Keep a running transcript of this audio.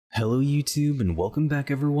Hello YouTube and welcome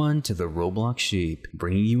back everyone to the Roblox Sheep,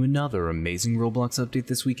 bringing you another amazing Roblox update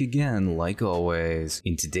this week again, like always.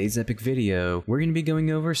 In today's epic video, we're going to be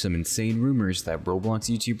going over some insane rumors that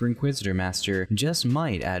Roblox YouTuber InquisitorMaster just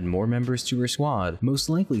might add more members to her squad, most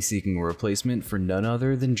likely seeking a replacement for none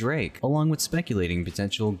other than Drake, along with speculating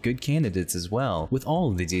potential good candidates as well, with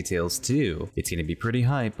all of the details too. It's going to be pretty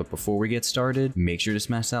hype, but before we get started, make sure to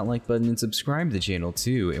smash that like button and subscribe to the channel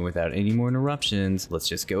too, and without any more interruptions, let's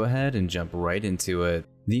just go ahead and jump right into it.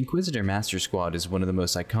 The InquisitorMaster squad is one of the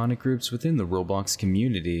most iconic groups within the Roblox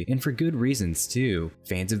community, and for good reasons too.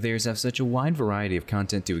 Fans of theirs have such a wide variety of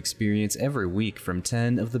content to experience every week from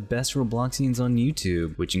 10 of the best Robloxians on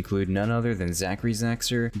YouTube, which include none other than Zachary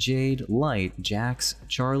Zaxer, Jade, Light, Jax,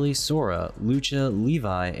 Charlie, Sora, Lucha,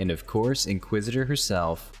 Levi, and of course Inquisitor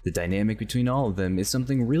herself. The dynamic between all of them is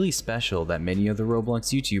something really special that many other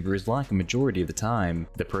Roblox YouTubers lack a majority of the time.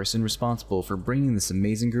 The person responsible for bringing this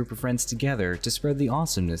amazing group of friends together to spread the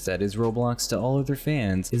awesomeness that is Roblox to all of their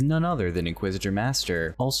fans is none other than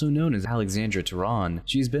InquisitorMaster, also known as Alexandra Tehran.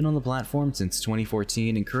 She has been on the platform since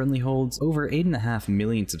 2014 and currently holds over 8.5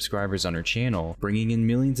 million subscribers on her channel, bringing in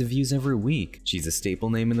millions of views every week. She's a staple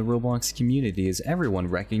name in the Roblox community as everyone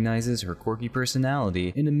recognizes her quirky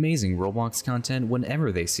personality and amazing Roblox content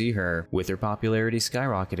whenever they see her. With her popularity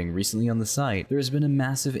skyrocketing recently on the site, there has been a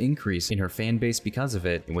massive increase in her fan base because of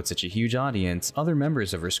it, and with such a huge audience, other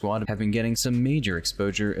members of her squad have been getting some major exposure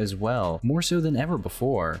as well, more so than ever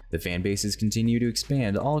before. The fan bases continue to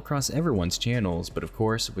expand all across everyone's channels, but of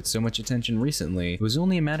course, with so much attention recently, it was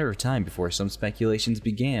only a matter of time before some speculations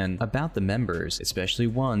began about the members, especially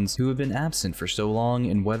ones who have been absent for so long,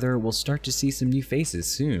 and whether we'll start to see some new faces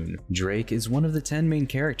soon. Drake is one of the 10 main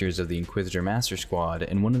characters of the InquisitorMaster squad,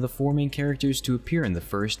 and one of the 4 main characters to appear in the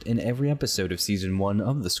first and every episode of Season 1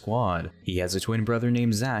 of the squad. He has a twin brother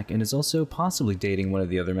named Zach and is also possibly dating one of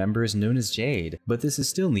the other members known as Jade, but this is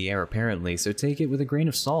still in the air apparently, so take it with a grain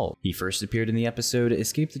of salt. He first appeared in the episode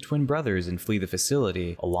Escape the Twin Brothers and Flee the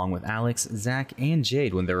Facility, along with Alex, Zach, and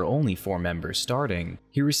Jade when there were only 4 members starting.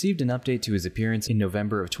 He received an update to his appearance in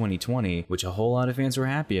November of 2020, which a whole lot of fans were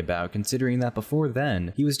happy about considering that before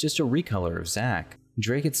then, he was just a recolor of Zach.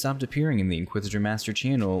 Drake had stopped appearing in the InquisitorMaster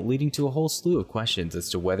channel, leading to a whole slew of questions as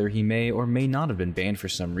to whether he may or may not have been banned for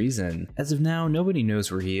some reason. As of now, nobody knows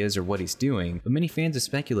where he is or what he's doing, but many fans have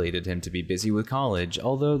speculated him to be busy with college,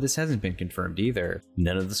 although this hasn't been confirmed either.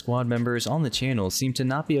 None of the squad members on the channel seem to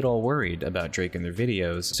not be at all worried about Drake in their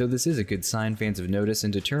videos, so this is a good sign fans have noticed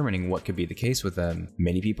in determining what could be the case with them.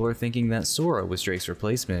 Many people are thinking that Sora was Drake's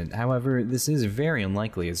replacement, however, this is very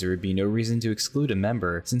unlikely as there would be no reason to exclude a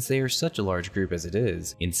member since they are such a large group as it is.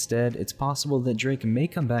 Instead, it's possible that Drake may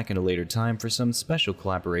come back at a later time for some special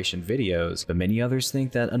collaboration videos, but many others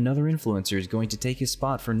think that another influencer is going to take his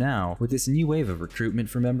spot for now with this new wave of recruitment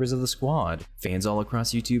for members of the squad. Fans all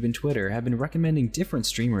across YouTube and Twitter have been recommending different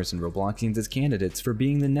streamers and Robloxians as candidates for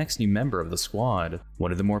being the next new member of the squad.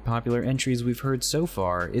 One of the more popular entries we've heard so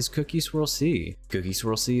far is Cookie Swirl C. Cookie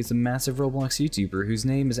Swirl C is a massive Roblox YouTuber whose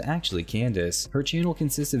name is actually Candace. Her channel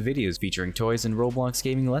consists of videos featuring toys and Roblox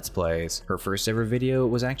gaming let's plays. Her first ever video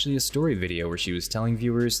was actually a story video where she was telling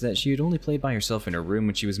viewers that she had only played by herself in her room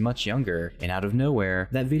when she was much younger, and out of nowhere,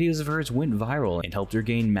 that videos of hers went viral and helped her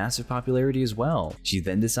gain massive popularity as well. She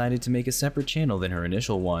then decided to make a separate channel than her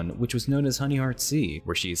initial one, which was known as Honeyheart C,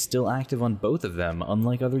 where she is still active on both of them,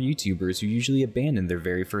 unlike other YouTubers who usually abandon their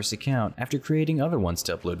very first account after creating other ones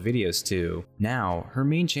to upload videos to. Now, her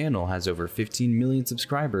main channel has over 15 million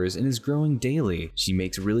subscribers and is growing daily. She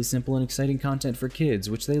makes really simple and exciting content for kids,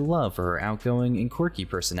 which they love for her outgoing and quirky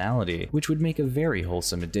personality, which would make a very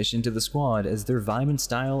wholesome addition to the squad as their vibe and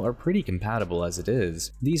style are pretty compatible as it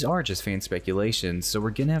is. These are just fan speculations, so we're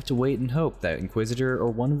gonna have to wait and hope that Inquisitor or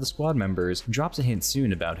one of the squad members drops a hint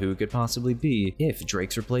soon about who it could possibly be if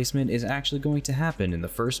Drake's replacement is actually going to happen in the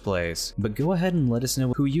first place. But go ahead and let us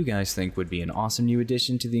know who you guys think would be an awesome new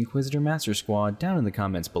addition to the InquisitorMaster squad down in the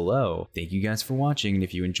comments below. Thank you guys for watching, and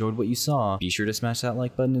if you enjoyed what you saw, be sure to smash that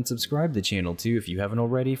like button and subscribe to the channel too if you haven't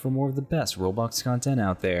already for more of the best Roblox content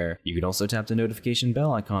out there. You can also tap the notification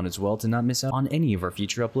bell icon as well to not miss out on any of our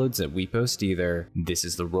future uploads that we post either. This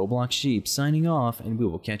is the Roblox Sheep signing off, and we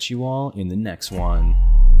will catch you all in the next one.